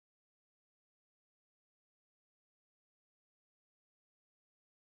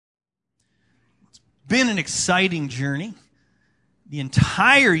been an exciting journey the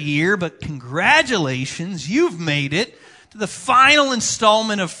entire year, but congratulations, you've made it to the final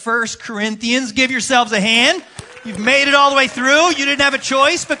installment of 1 Corinthians. Give yourselves a hand. You've made it all the way through. You didn't have a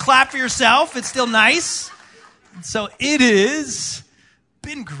choice, but clap for yourself. It's still nice. And so it has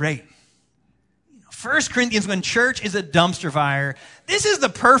been great. 1 Corinthians, when church is a dumpster fire, this is the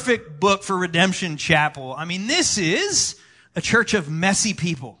perfect book for Redemption Chapel. I mean, this is a church of messy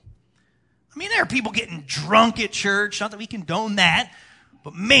people. I mean, there are people getting drunk at church. Not that we condone that.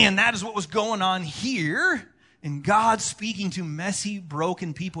 But man, that is what was going on here. And God speaking to messy,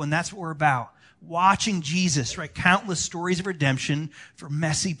 broken people. And that's what we're about. Watching Jesus write countless stories of redemption for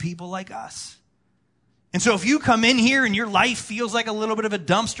messy people like us. And so if you come in here and your life feels like a little bit of a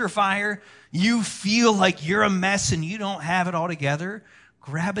dumpster fire, you feel like you're a mess and you don't have it all together,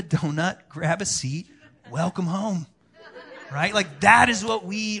 grab a donut, grab a seat, welcome home. Right? Like that is what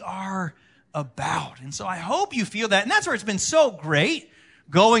we are about. And so I hope you feel that. And that's where it's been so great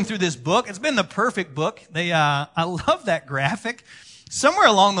going through this book. It's been the perfect book. I love that graphic. Somewhere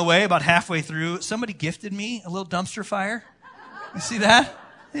along the way, about halfway through, somebody gifted me a little dumpster fire. You see that?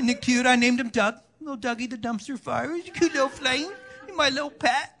 Isn't it cute? I named him Doug. Little Dougie the dumpster fire. He's a cute little flame. He's my little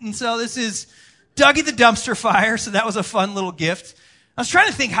pet. And so this is Dougie the dumpster fire. So that was a fun little gift. I was trying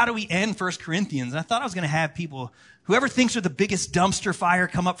to think, how do we end 1 Corinthians? And I thought I was going to have people, whoever thinks they're the biggest dumpster fire,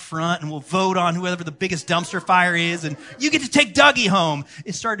 come up front and we'll vote on whoever the biggest dumpster fire is. And you get to take Dougie home.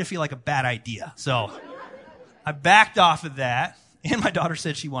 It started to feel like a bad idea. So I backed off of that. And my daughter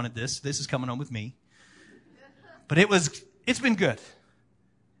said she wanted this. This is coming home with me. But it's been good.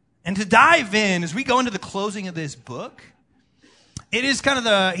 And to dive in, as we go into the closing of this book, it is kind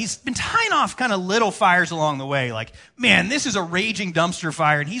of he's been tying off kind of little fires along the way. Like, man, this is a raging dumpster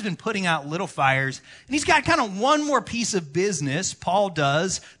fire, and he's been putting out little fires. And he's got kind of one more piece of business Paul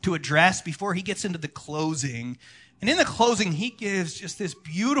does to address before he gets into the closing. And in the closing, he gives just this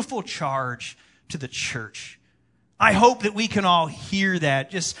beautiful charge to the church. I hope that we can all hear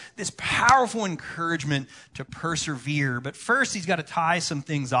that, just this powerful encouragement to persevere. But first, he's got to tie some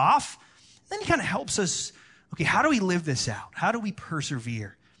things off. Then he kind of helps us, okay, how do we live this out? How do we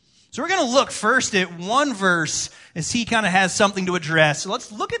persevere? So we're going to look first at one verse as he kind of has something to address. So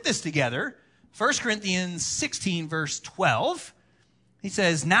let's look at this together. 1 Corinthians 16, verse 12. He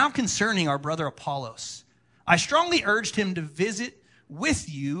says, "Now concerning our brother Apollos, I strongly urged him to visit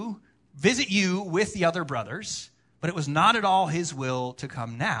you with the other brothers. But it was not at all his will to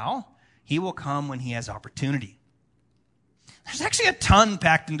come now. He will come when he has opportunity." There's actually a ton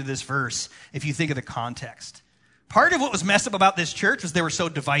packed into this verse if you think of the context. Part of what was messed up about this church was they were so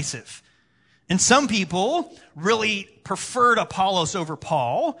divisive. And some people really preferred Apollos over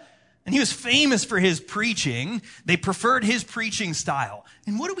Paul. And he was famous for his preaching. They preferred his preaching style.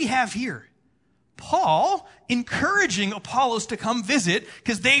 And what do we have here? Paul encouraging Apollos to come visit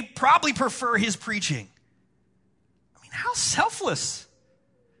because they probably prefer his preaching. How selfless.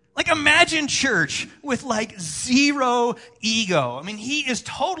 Like, imagine church with like zero ego. I mean, he is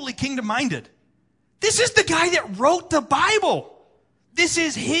totally kingdom-minded. This is the guy that wrote the Bible. This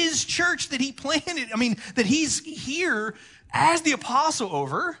is his church that he planted. I mean, that he's here as the apostle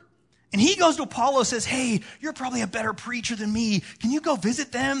over. And he goes to Apollos and says, "Hey, you're probably a better preacher than me. Can you go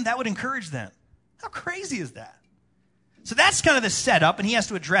visit them? That would encourage them." How crazy is that? So that's kind of the setup, and he has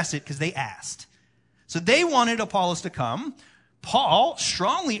to address it because they asked. So they wanted Apollos to come. Paul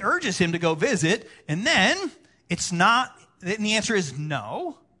strongly urges him to go visit. And then the answer is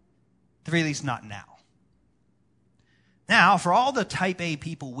no. At the very least, not now. Now, for all the type A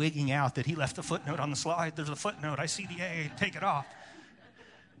people wigging out that he left a footnote on the slide, there's a footnote, I see the A, take it off.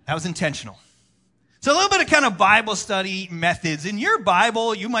 That was intentional. So a little bit of kind of Bible study methods. In your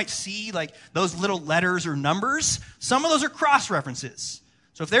Bible, you might see like those little letters or numbers. Some of those are cross-references.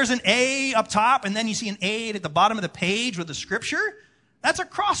 So if there's an A up top and then you see an A at the bottom of the page with the scripture, that's a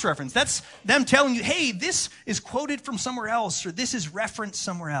cross-reference. That's them telling you, hey, this is quoted from somewhere else or this is referenced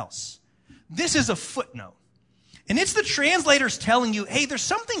somewhere else. This is a footnote. And it's the translators telling you, hey, there's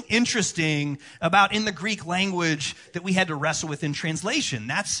something interesting about in the Greek language that we had to wrestle with in translation.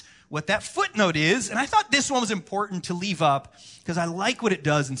 That's what that footnote is. And I thought this one was important to leave up because I like what it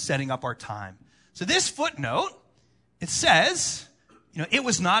does in setting up our time. So this footnote, it says, it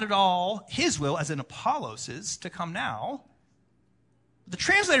was not at all his will, as in Apollos's, to come now. The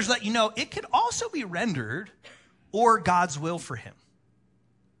translators let you know it could also be rendered, or God's will for him.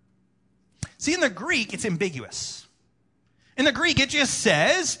 See, in the Greek, it's ambiguous. In the Greek, it just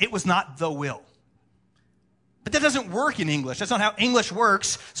says it was not the will. But that doesn't work in English. That's not how English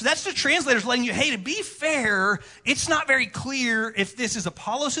works. So that's the translators letting you, hey, to be fair, it's not very clear if this is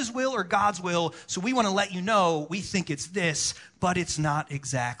Apollos' will or God's will. So we want to let you know we think it's this, but it's not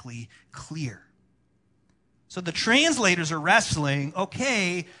exactly clear. So the translators are wrestling,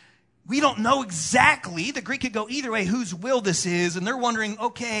 okay, we don't know exactly, the Greek could go either way, whose will this is. And they're wondering,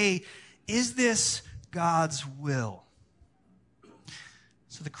 okay, is this God's will?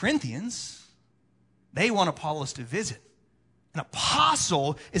 So the Corinthians, they want Apollos to visit. An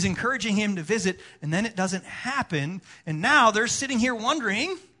apostle is encouraging him to visit, and then it doesn't happen. And now they're sitting here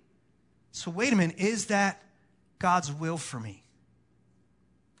wondering, so wait a minute, is that God's will for me?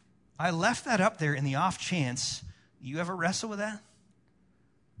 I left that up there in the off chance. You ever wrestle with that?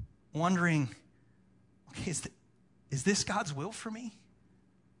 Wondering, okay, is this God's will for me?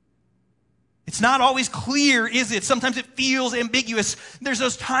 It's not always clear, is it? Sometimes it feels ambiguous. There's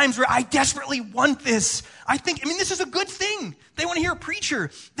those times where I desperately want this. This is a good thing. They want to hear a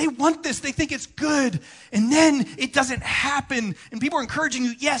preacher. They want this. They think it's good. And then it doesn't happen. And people are encouraging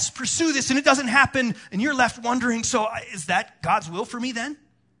you, yes, pursue this. And it doesn't happen. And you're left wondering, so is that God's will for me then?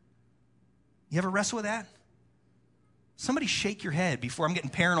 You ever wrestle with that? Somebody shake your head before I'm getting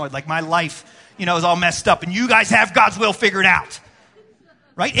paranoid, like my life, is all messed up. And you guys have God's will figured out.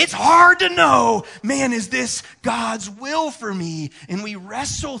 Right? It's hard to know, man, is this God's will for me? And we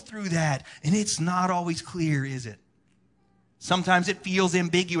wrestle through that, and it's not always clear, is it? Sometimes it feels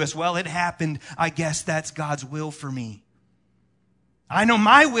ambiguous. Well, it happened. I guess that's God's will for me. I know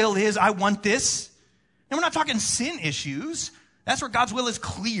my will is I want this. And we're not talking sin issues. That's where God's will is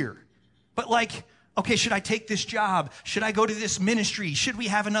clear. But okay, should I take this job? Should I go to this ministry? Should we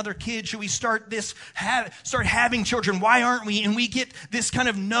have another kid? Should we start having children? Why aren't we? And we get this kind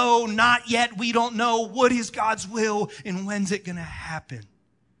of no, not yet. We don't know what is God's will and when's it going to happen.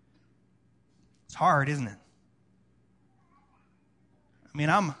 It's hard, isn't it?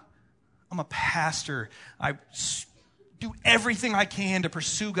 I'm a pastor. I do everything I can to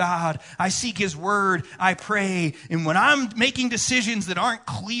pursue God. I seek His word. I pray. And when I'm making decisions that aren't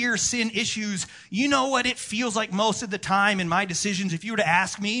clear sin issues, you know what it feels like most of the time in my decisions? If you were to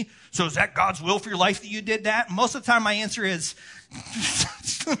ask me, so is that God's will for your life that you did that? Most of the time my answer is,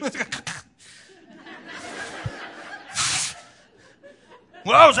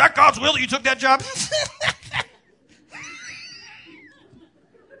 well, is that God's will that you took that job?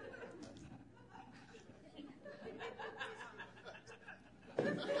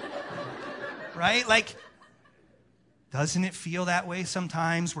 Right? Doesn't it feel that way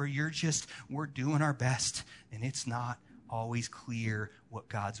sometimes where we're doing our best and it's not always clear what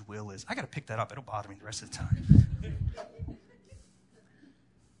God's will is? I got to pick that up. It'll bother me the rest of the time.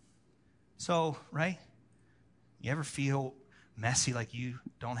 So, right? You ever feel messy, like you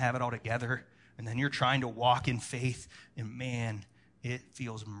don't have it all together, and then you're trying to walk in faith, and man, it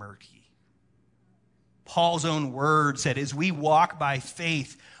feels murky. Paul's own word said, as we walk by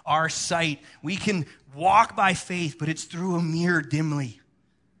faith, our sight, we can walk by faith, but it's through a mirror dimly.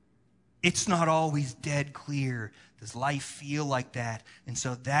 It's not always dead clear. Does life feel like that? And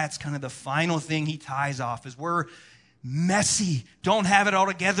so that's kind of the final thing he ties off, is we're messy, don't have it all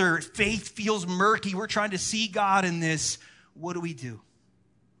together. Faith feels murky. We're trying to see God in this. What do?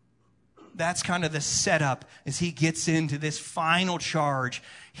 That's kind of the setup as he gets into this final charge.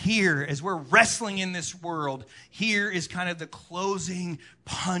 Here, as we're wrestling in this world, here is kind of the closing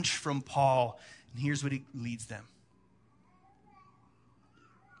punch from Paul. And here's what he leads them.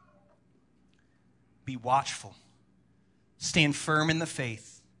 Be watchful. Stand firm in the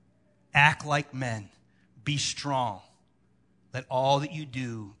faith. Act like men. Be strong. Let all that you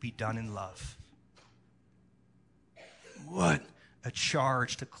do be done in love. What a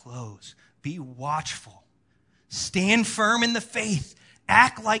charge to close. Be watchful. Stand firm in the faith.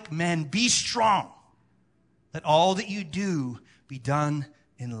 Act like men. Be strong. Let all that you do be done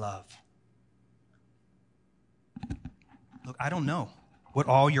in love. Look, I don't know what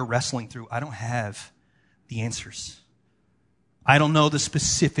all you're wrestling through. I don't have the answers. I don't know the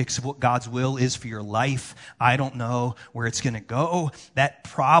specifics of what God's will is for your life. I don't know where it's going to go. That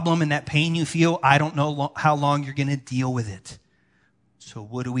problem and that pain you feel, I don't know how long you're going to deal with it. So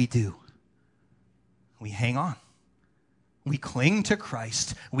what do? We hang on. We cling to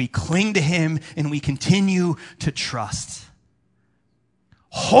Christ. We cling to Him, and we continue to trust.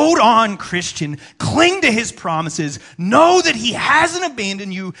 Hold on, Christian. Cling to His promises. Know that He hasn't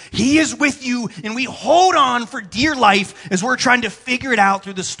abandoned you. He is with you, and we hold on for dear life as we're trying to figure it out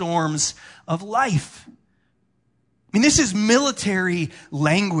through the storms of life. This is military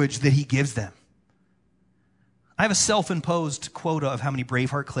language that he gives them. I have a self-imposed quota of how many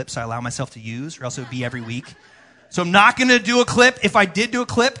Braveheart clips I allow myself to use, or else it would be every week. So I'm not going to do a clip. If I did do a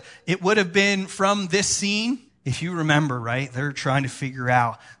clip, it would have been from this scene. If you remember, right, they're trying to figure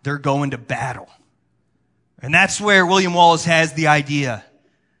out, they're going to battle. And that's where William Wallace has the idea.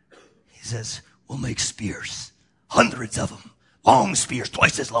 He says, we'll make spears, hundreds of them, long spears,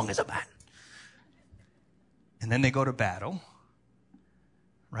 twice as long as a man. And then they go to battle,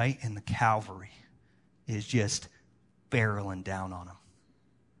 right, and the cavalry is just barreling down on them.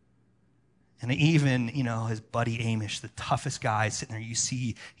 And even, his buddy Amish, the toughest guy sitting there, you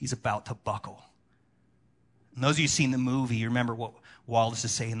see he's about to buckle. And those of you who've seen the movie, you remember what Wallace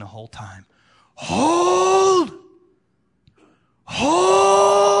is saying the whole time. Hold!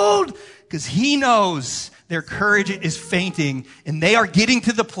 Hold! Because he knows their courage is fainting, and they are getting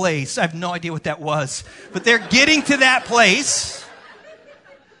to the place. I have no idea what that was, but they're getting to that place,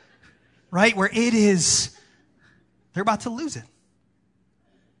 right, where they're about to lose it.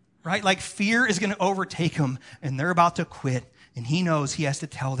 Right? Like fear is going to overtake them, and they're about to quit, and he knows he has to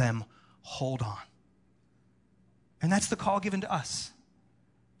tell them, hold on. And that's the call given to us.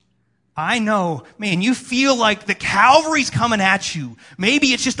 I know, man, you feel like the cavalry's coming at you. Maybe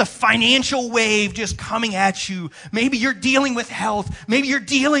it's just a financial wave just coming at you. Maybe you're dealing with health. Maybe you're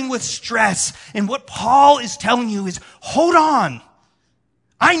dealing with stress. And what Paul is telling you is, hold on.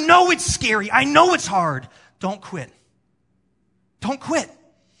 I know it's scary. I know it's hard. Don't quit. Don't quit.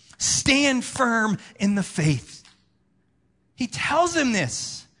 Stand firm in the faith. He tells them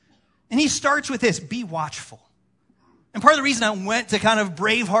this. And he starts with this, be watchful. And part of the reason I went to kind of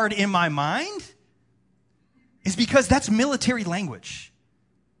Braveheart in my mind is because that's military language.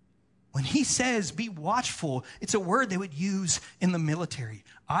 When he says be watchful, it's a word they would use in the military.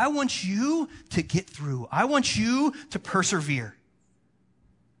 I want you to get through. I want you to persevere.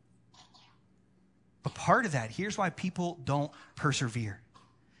 But part of that, here's why people don't persevere.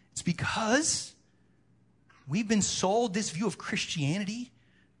 It's because we've been sold this view of Christianity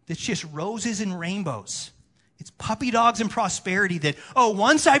that's just roses and rainbows. It's puppy dogs and prosperity that,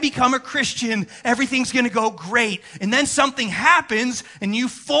 once I become a Christian, everything's going to go great. And then something happens and you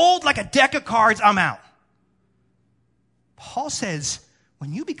fold like a deck of cards, I'm out. Paul says,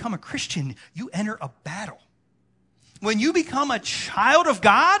 when you become a Christian, you enter a battle. When you become a child of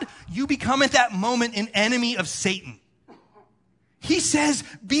God, you become at that moment an enemy of Satan. He says,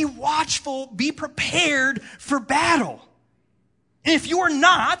 be watchful, be prepared for battle. And if you are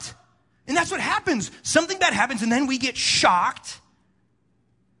not, and that's what happens. Something bad happens, and then we get shocked,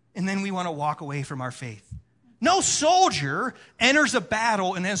 and then we want to walk away from our faith. No soldier enters a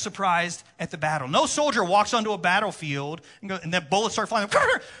battle and then is surprised at the battle. No soldier walks onto a battlefield and then bullets start flying.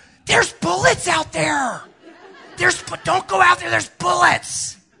 There's bullets out there. Don't go out there. There's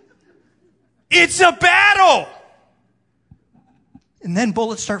bullets. It's a battle. And then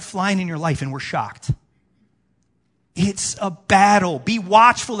bullets start flying in your life, and we're shocked. It's a battle. Be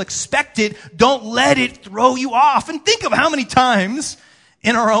watchful, expect it. Don't let it throw you off. And think of how many times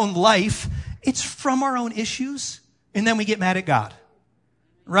in our own life it's from our own issues, and then we get mad at God.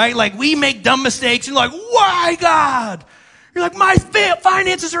 Right? Like we make dumb mistakes and like, why God? You're like, my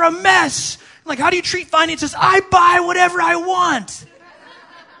finances are a mess. I'm like, how do you treat finances? I buy whatever I want.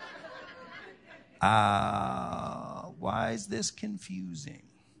 Why is this confusing?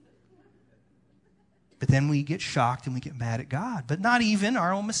 But then we get shocked and we get mad at God. But not even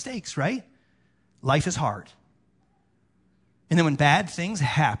our own mistakes, right? Life is hard. And then when bad things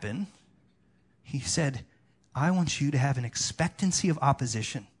happen, he said, I want you to have an expectancy of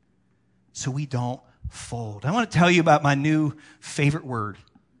opposition so we don't fold. I want to tell you about my new favorite word.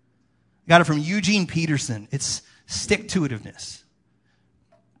 I got it from Eugene Peterson. It's stick-to-itiveness.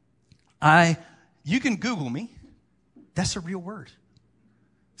 You can Google me. That's a real word.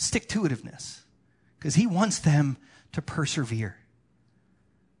 Stick-to-itiveness. Because he wants them to persevere.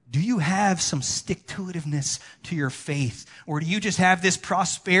 Do you have some stick-to-itiveness to your faith? Or do you just have this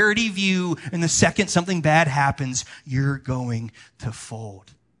prosperity view and the second something bad happens, you're going to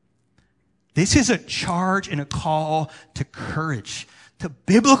fold? This is a charge and a call to courage, to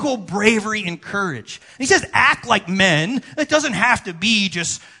biblical bravery and courage. And he says, act like men. It doesn't have to be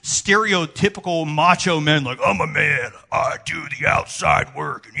just stereotypical macho men like, I'm a man, I do the outside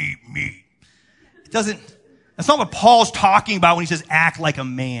work and eat meat. That's not what Paul's talking about when he says act like a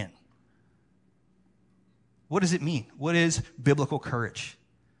man. What does it mean? What is biblical courage?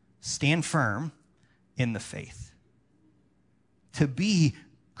 Stand firm in the faith. To be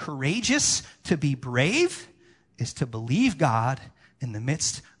courageous, to be brave, is to believe God in the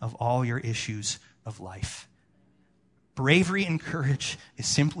midst of all your issues of life. Bravery and courage is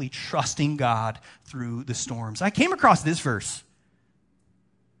simply trusting God through the storms. I came across this verse.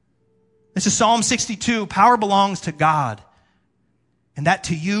 This is Psalm 62. Power belongs to God. And that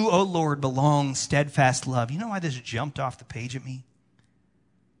to you, O Lord, belongs steadfast love. You know why this jumped off the page at me?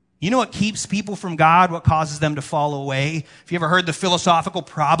 You know what keeps people from God? What causes them to fall away? If you ever heard the philosophical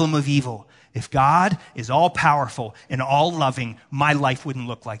problem of evil, if God is all powerful and all loving, my life wouldn't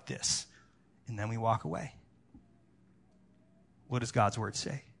look like this. And then we walk away. What does God's word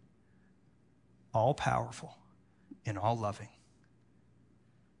say? All powerful and all loving.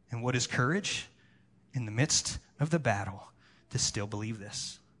 And what is courage? In the midst of the battle, to still believe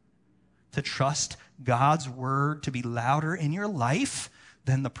this. To trust God's word to be louder in your life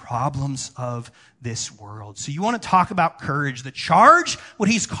than the problems of this world. So you want to talk about courage, the charge, what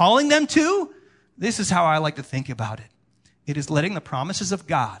he's calling them to? This is how I like to think about it. It is letting the promises of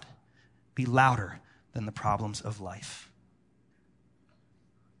God be louder than the problems of life.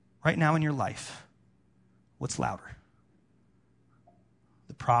 Right now in your life, what's louder?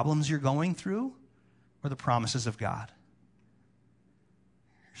 The problems you're going through or the promises of God?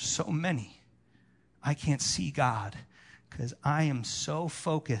 There's so many. I can't see God because I am so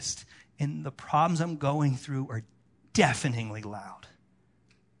focused and the problems I'm going through are deafeningly loud.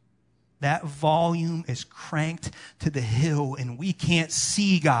 That volume is cranked to the hill and we can't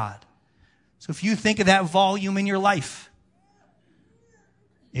see God. So if you think of that volume in your life,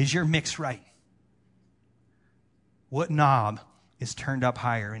 is your mix right? What knob is turned up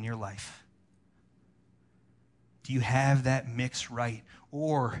higher in your life? Do you have that mix right?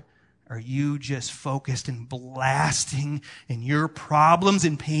 Or are you just focused and blasting and your problems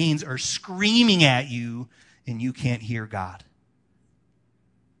and pains are screaming at you and you can't hear God?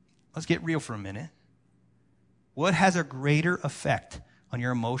 Let's get real for a minute. What has a greater effect on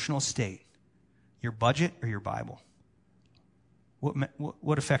your emotional state? Your budget or your Bible?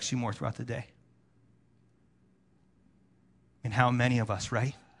 What affects you more throughout the day? And how many of us,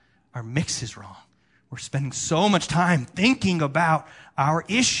 right? Our mix is wrong. We're spending so much time thinking about our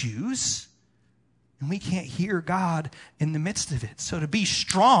issues, and we can't hear God in the midst of it. So to be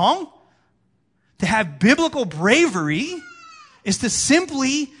strong, to have biblical bravery, is to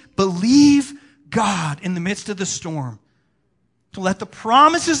simply believe God in the midst of the storm. To let the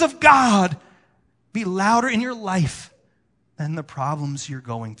promises of God be louder in your life than the problems you're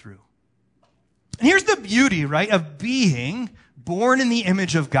going through. And here's the beauty, right, of being born in the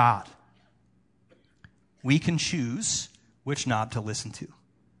image of God. We can choose which knob to listen to.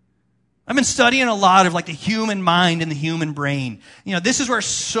 I've been studying a lot of like the human mind and the human brain. You know, this is where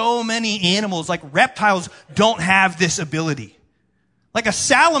so many animals, like reptiles, don't have this ability. Like a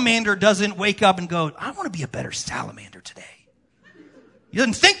salamander doesn't wake up and go, I want to be a better salamander today. He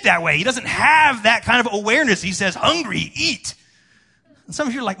doesn't think that way. He doesn't have that kind of awareness. He says, hungry, eat. And some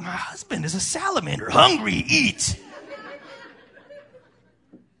of you are like, my husband is a salamander. Hungry, eat.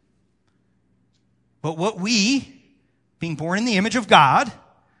 But what we, being born in the image of God,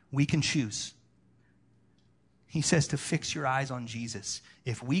 we can choose. He says to fix your eyes on Jesus.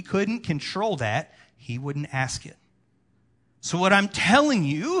 If we couldn't control that, he wouldn't ask it. So what I'm telling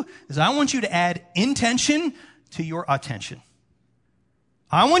you is I want you to add intention to your attention.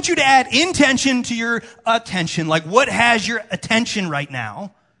 I want you to add intention to your attention. Like what has your attention right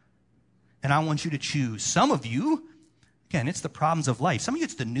now? And I want you to choose. Some of you, again, it's the problems of life. Some of you,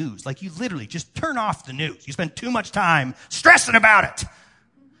 it's the news. Like you literally just turn off the news. You spend too much time stressing about it.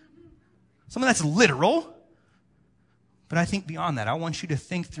 Some of that's literal. But I think beyond that, I want you to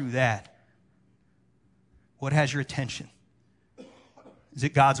think through that. What has your attention? Is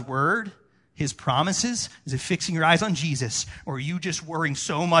it God's word? His promises? Is it fixing your eyes on Jesus? Or are you just worrying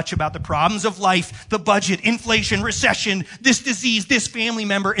so much about the problems of life, the budget, inflation, recession, this disease, this family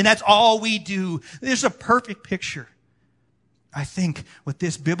member, and that's all we do? There's a perfect picture. I think with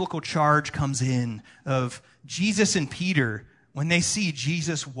this biblical charge comes in of Jesus and Peter when they see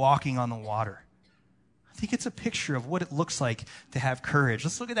Jesus walking on the water. I think it's a picture of what it looks like to have courage.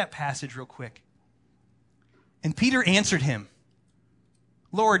 Let's look at that passage real quick. And Peter answered him,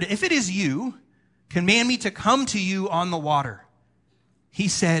 Lord, if it is you, command me to come to you on the water. He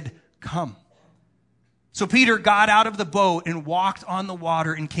said, come. So Peter got out of the boat and walked on the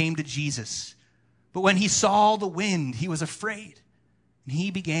water and came to Jesus. But when he saw the wind, he was afraid.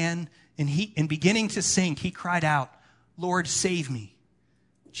 And beginning to sink, he cried out, Lord, save me.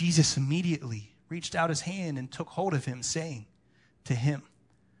 Jesus immediately reached out his hand and took hold of him, saying to him,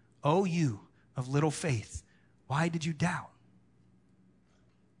 O you of little faith, why did you doubt?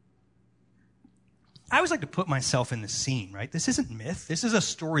 I always like to put myself in the scene, right? This isn't myth. This is a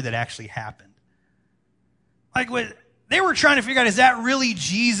story that actually happened. Like, they were trying to figure out, is that really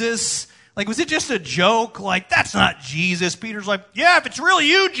Jesus? Like, was it just a joke? Like, that's not Jesus. Peter's like, yeah, if it's really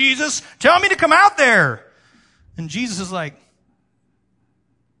you, Jesus, tell me to come out there. And Jesus is like,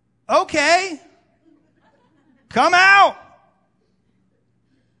 okay, come out.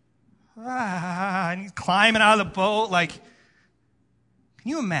 And he's climbing out of the boat. Like, can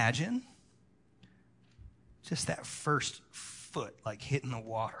you imagine just that first foot, like, hitting the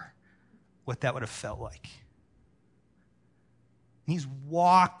water? What that would have felt like. He's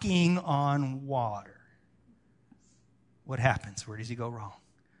walking on water. What happens? Where does he go wrong?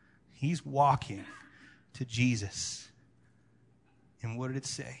 He's walking to Jesus. And what did it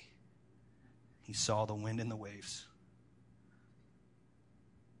say? He saw the wind and the waves.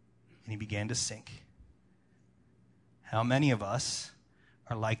 And he began to sink. How many of us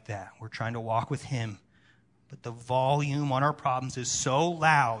are like that? We're trying to walk with him, but the volume on our problems is so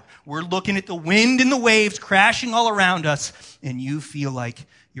loud. We're looking at the wind and the waves crashing all around us, and you feel like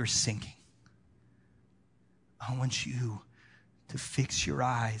you're sinking. I want you to fix your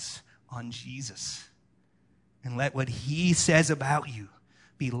eyes on Jesus and let what he says about you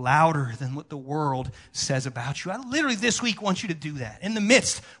be louder than what the world says about you. I literally this week want you to do that. In the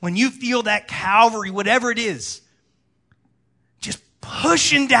midst, when you feel that Calvary, whatever it is,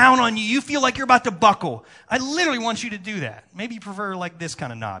 pushing down on you, you feel like you're about to buckle. I literally want you to do that. Maybe you prefer like this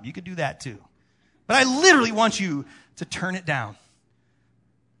kind of knob. You could do that too. But I literally want you to turn it down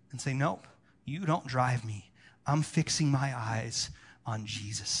and say, nope, you don't drive me. I'm fixing my eyes on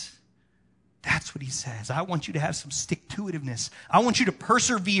Jesus. That's what he says. I want you to have some stick-to-itiveness. I want you to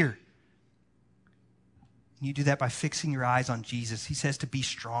persevere. And you do that by fixing your eyes on Jesus. He says to be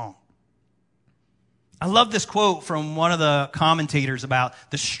strong. I love this quote from one of the commentators about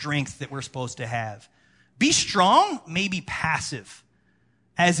the strength that we're supposed to have. Be strong may be passive,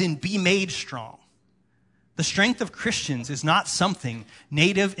 as in be made strong. The strength of Christians is not something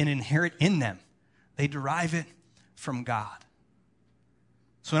native and inherent in them. They derive it from God.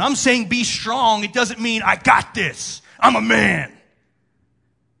 So when I'm saying be strong, it doesn't mean I got this. I'm a man.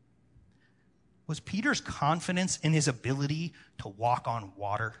 Was Peter's confidence in his ability to walk on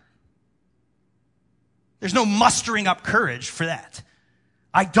water? There's no mustering up courage for that.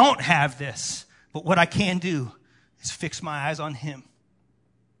 I don't have this, but what I can do is fix my eyes on him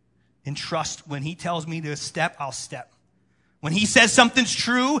and trust when he tells me to step, I'll step. When he says something's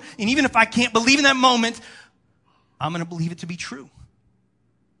true, and even if I can't believe in that moment, I'm going to believe it to be true.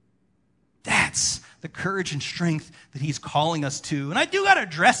 That's the courage and strength that he's calling us to. And I do got to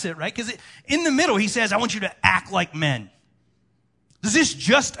address it, right? Because in the middle, he says, I want you to act like men. Does this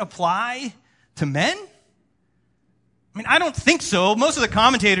just apply to men? I mean, I don't think so. Most of the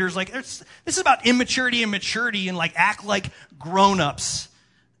commentators, like, this is about immaturity and maturity and, like, act like grown-ups.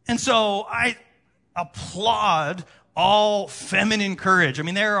 And so I applaud all feminine courage. I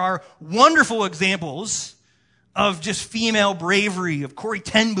mean, there are wonderful examples of just female bravery, of Corrie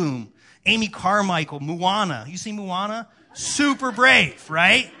ten Boom, Amy Carmichael, Moana. You see Moana? Super brave,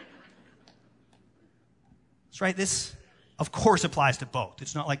 right? That's right. This, of course, applies to both.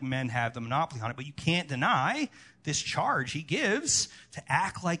 It's not like men have the monopoly on it, but you can't deny this charge he gives to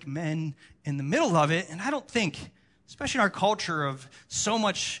act like men in the middle of it. And I don't think, especially in our culture of so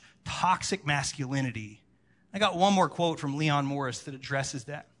much toxic masculinity, I got one more quote from Leon Morris that addresses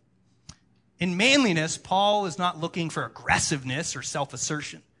that. In manliness, Paul is not looking for aggressiveness or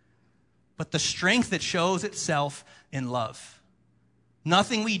self-assertion, but the strength that shows itself in love.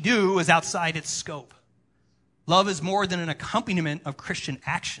 Nothing we do is outside its scope. Love is more than an accompaniment of Christian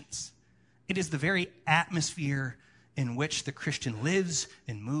actions. It is the very atmosphere in which the Christian lives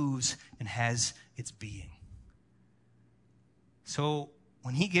and moves and has its being. So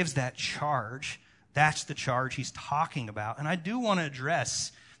when he gives that charge, that's the charge he's talking about. And I do want to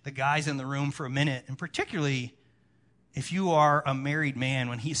address the guys in the room for a minute, and particularly if you are a married man,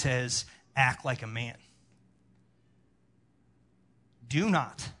 when he says, act like a man. Do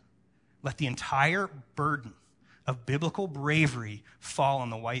not let the entire burden of biblical bravery fall on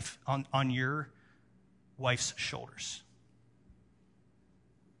the wife, on your wife's shoulders.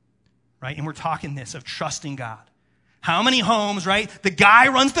 Right? And we're talking this of trusting God. How many homes, right? The guy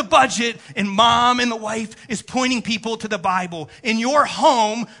runs the budget and mom and the wife is pointing people to the Bible. In your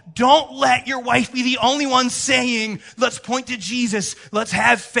home, don't let your wife be the only one saying, let's point to Jesus. Let's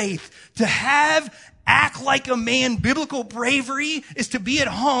have faith. To act like a man, biblical bravery is to be at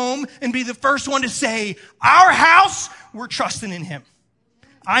home and be the first one to say, our house, we're trusting in him.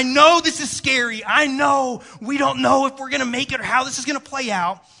 I know this is scary. I know we don't know if we're going to make it or how this is going to play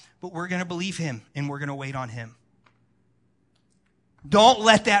out, but we're going to believe him and we're going to wait on him. Don't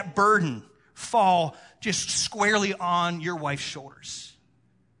let that burden fall just squarely on your wife's shoulders.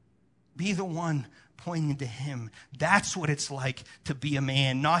 Be the one pointing to him. That's what it's like to be a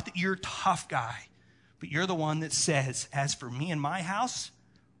man. Not that you're a tough guy, but you're the one that says, as for me and my house,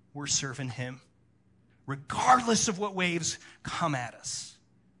 we're serving him, regardless of what waves come at us.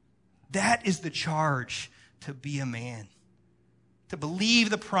 That is the charge to be a man. To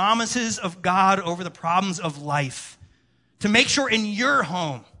believe the promises of God over the problems of life. To make sure in your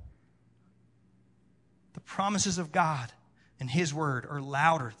home, the promises of God and his word are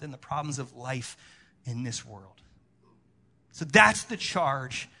louder than the problems of life in this world. So that's the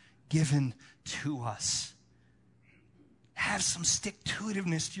charge given to us. Have some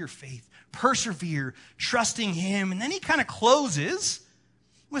stick-to-itiveness to your faith. Persevere, trusting him. And then he kind of closes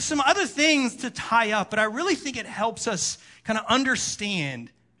with some other things to tie up. But I really think it helps us kind of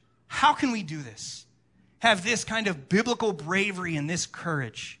understand, how can we do this? Have this kind of biblical bravery and this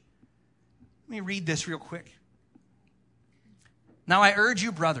courage. Let me read this real quick. Now I urge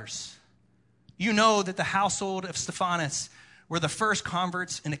you, brothers, you know that the household of Stephanas were the first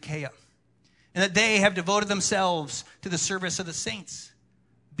converts in Achaia, and that they have devoted themselves to the service of the saints.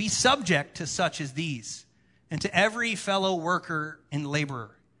 Be subject to such as these, and to every fellow worker and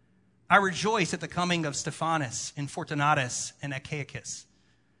laborer. I rejoice at the coming of Stephanas and Fortunatus and Achaicus,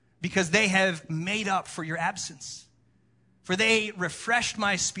 because they have made up for your absence. For they refreshed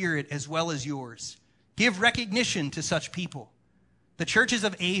my spirit as well as yours. Give recognition to such people. The churches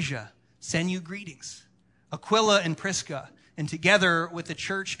of Asia send you greetings. Aquila and Prisca, and together with the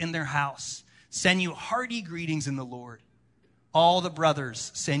church in their house, send you hearty greetings in the Lord. All the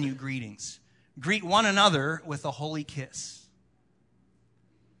brothers send you greetings. Greet one another with a holy kiss.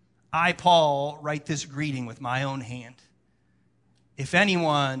 I, Paul, write this greeting with my own hand. If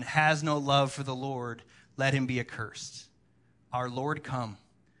anyone has no love for the Lord, let him be accursed. Our Lord come.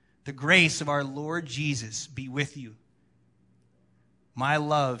 The grace of our Lord Jesus be with you. My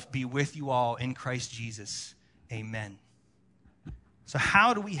love be with you all in Christ Jesus. Amen. So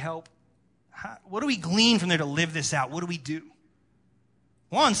how do we help? What do we glean from there to live this out? What do we do?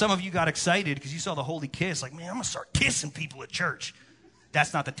 One, some of you got excited because you saw the holy kiss. Like, man, I'm going to start kissing people at church.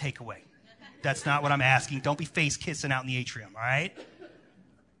 That's not the takeaway. That's not what I'm asking. Don't be face kissing out in the atrium, all right?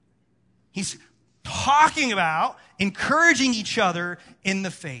 He's talking about encouraging each other in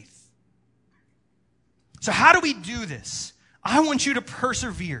the faith. So how do we do this? I want you to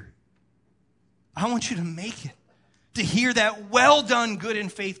persevere. I want you to make it. To hear that, well done, good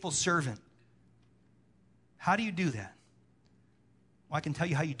and faithful servant. How do you do that? Well, I can tell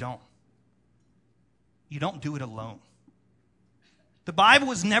you how you don't. You don't do it alone. The Bible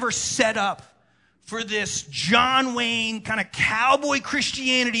was never set up for this John Wayne kind of cowboy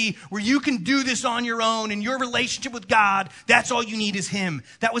Christianity where you can do this on your own and your relationship with God, that's all you need is him.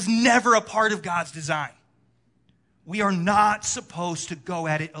 That was never a part of God's design. We are not supposed to go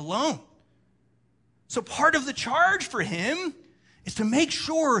at it alone. So part of the charge for him is to make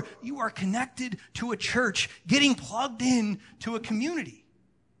sure you are connected to a church, getting plugged in to a community.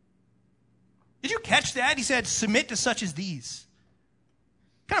 Did you catch that? He said, submit to such as these.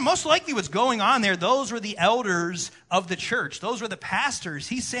 Kind of most likely what's going on there, those were the elders of the church. Those were the pastors.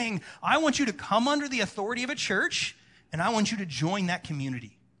 He's saying, I want you to come under the authority of a church, and I want you to join that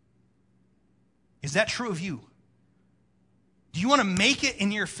community. Is that true of you? Do you want to make it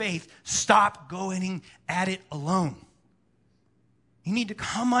in your faith? Stop going at it alone. You need to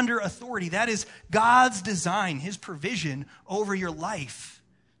come under authority. That is God's design, his provision over your life.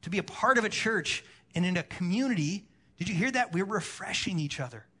 To be a part of a church and in a community. Did you hear that? We're refreshing each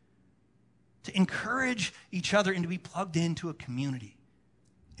other. To encourage each other and to be plugged into a community.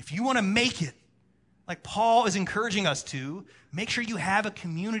 If you want to make it, like Paul is encouraging us to, make sure you have a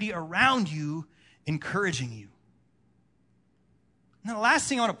community around you encouraging you. And the last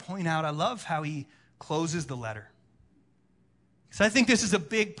thing I want to point out, I love how he closes the letter. Because I think this is a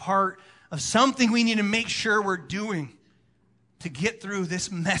big part of something we need to make sure we're doing to get through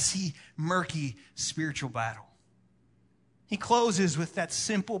this messy, murky spiritual battle. He closes with that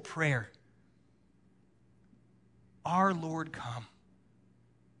simple prayer. Our Lord, come.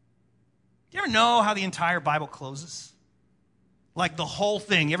 Do you ever know how the entire Bible closes? Like the whole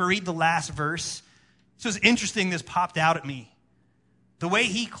thing. You ever read the last verse? So it's interesting, this popped out at me. The way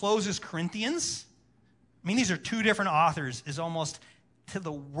he closes Corinthians, I mean, these are two different authors, is almost to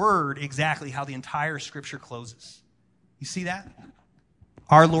the word exactly how the entire scripture closes. You see that?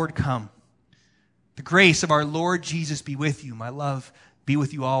 Our Lord, come. The grace of our Lord Jesus be with you. My love be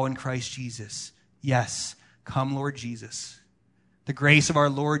with you all in Christ Jesus. Yes, come, Lord Jesus. The grace of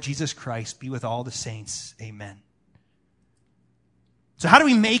our Lord Jesus Christ be with all the saints. Amen. So how do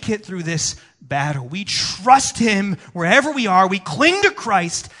we make it through this battle? We trust him wherever we are. We cling to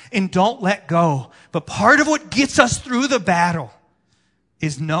Christ and don't let go. But part of what gets us through the battle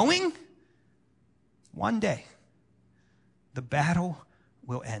is knowing one day the battle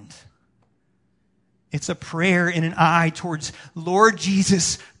will end. It's a prayer and an eye towards, Lord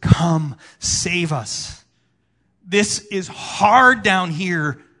Jesus, come save us. This is hard down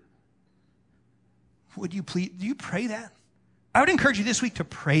here. Would you please, do you pray that? I would encourage you this week to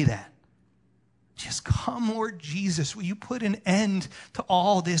pray that. Just come, Lord Jesus. Will you put an end to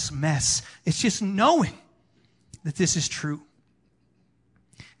all this mess? It's just knowing that this is true.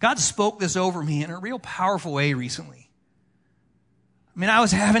 God spoke this over me in a real powerful way recently. I mean, I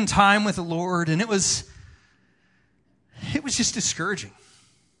was having time with the Lord, and it was just discouraging.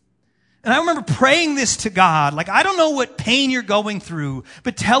 And I remember praying this to God, like, I don't know what pain you're going through,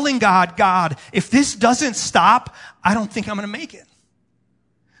 but telling God, God, if this doesn't stop, I don't think I'm going to make it.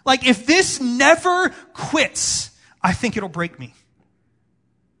 Like, if this never quits, I think it'll break me.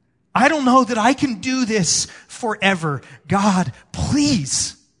 I don't know that I can do this forever. God,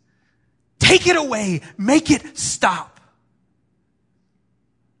 please, take it away. Make it stop.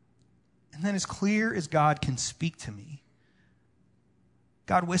 And then as clear as God can speak to me,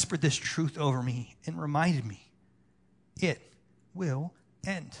 God whispered this truth over me and reminded me, it will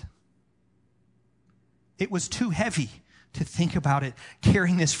end. It was too heavy to think about it,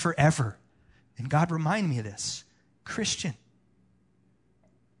 carrying this forever. And God reminded me of this. Christian,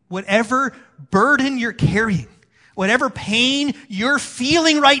 whatever burden you're carrying, whatever pain you're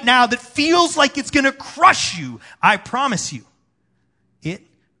feeling right now that feels like it's going to crush you, I promise you, it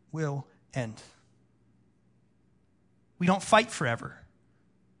will end. We don't fight forever.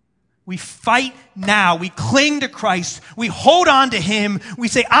 We fight now. We cling to Christ. We hold on to him. We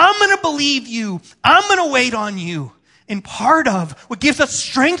say, I'm going to believe you. I'm going to wait on you. And part of what gives us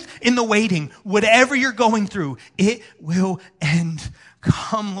strength in the waiting, whatever you're going through, it will end.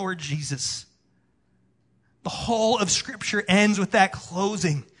 Come, Lord Jesus. The whole of Scripture ends with that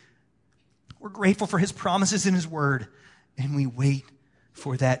closing. We're grateful for his promises in his word, and we wait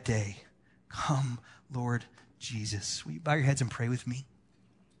for that day. Come, Lord Jesus. Will you bow your heads and pray with me?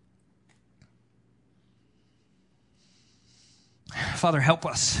 Father, help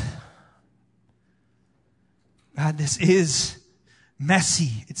us. God, this is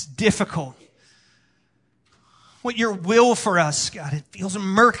messy. It's difficult. What your will for us, God, it feels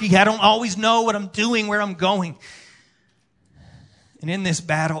murky. I don't always know what I'm doing, where I'm going. And in this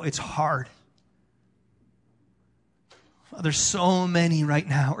battle, it's hard. Father, so many right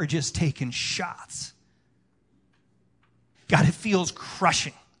now are just taking shots. God, it feels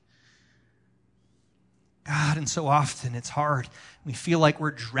crushing. God, and so often it's hard. We feel like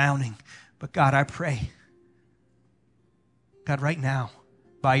we're drowning. But God, I pray, God, right now,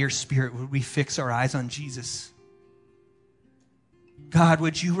 by your Spirit, would we fix our eyes on Jesus? God,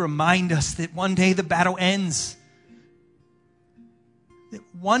 would you remind us that one day the battle ends? That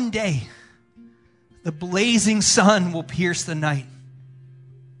one day the blazing sun will pierce the night.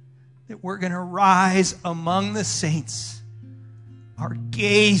 That we're going to rise among the saints, our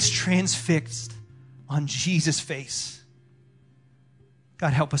gaze transfixed on Jesus' face.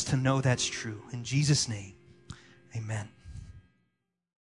 God, help us to know that's true. In Jesus' name, amen.